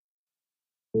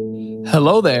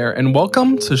Hello there, and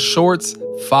welcome to Shorts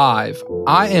 5.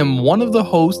 I am one of the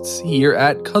hosts here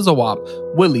at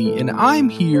Kuzawap, Willie, and I'm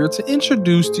here to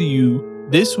introduce to you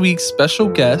this week's special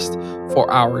guest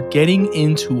for our Getting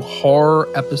Into Horror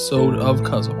episode of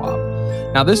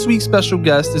Kuzawap. Now, this week's special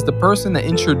guest is the person that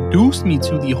introduced me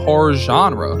to the horror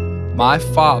genre, my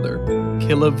father,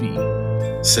 Killa V.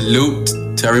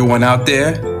 Salute to everyone out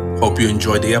there. Hope you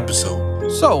enjoyed the episode.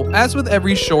 So, as with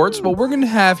every Shorts, what we're going to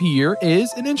have here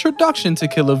is an introduction to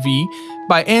Killa V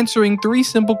by answering 3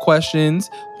 simple questions.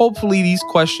 Hopefully, these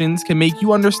questions can make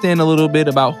you understand a little bit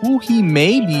about who he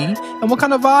may be and what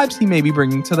kind of vibes he may be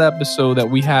bringing to the episode that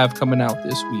we have coming out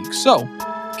this week. So,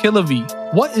 Killa V,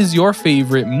 what is your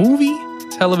favorite movie,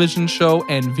 television show,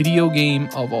 and video game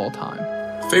of all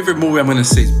time? Favorite movie, I'm going to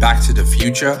say, is Back to the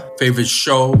Future. Favorite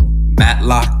show,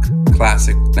 Matlock,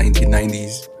 classic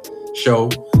 1990s show.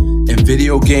 And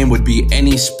video game would be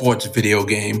any sports video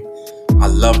game. I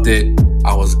loved it.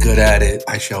 I was good at it.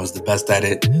 Actually, I was the best at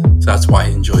it. So that's why I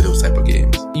enjoy those type of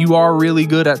games. You are really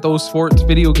good at those sports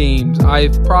video games.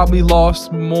 I've probably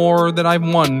lost more than I've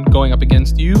won going up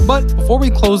against you. But before we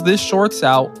close this Shorts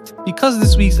out, because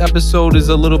this week's episode is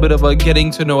a little bit of a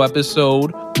getting to know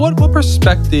episode, what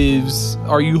perspectives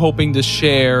are you hoping to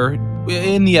share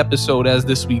in the episode as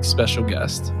this week's special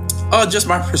guest? Just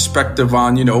my perspective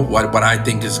on, what I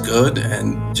think is good,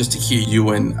 and just to hear you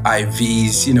and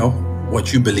IV's,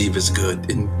 what you believe is good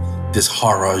in this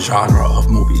horror genre of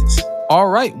movies. All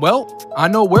right. Well, I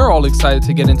know we're all excited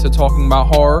to get into talking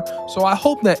about horror, so I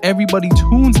hope that everybody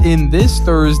tunes in this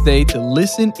Thursday to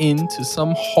listen in to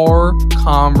some horror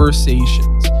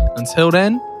conversations. Until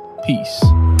then, peace.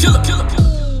 Killa.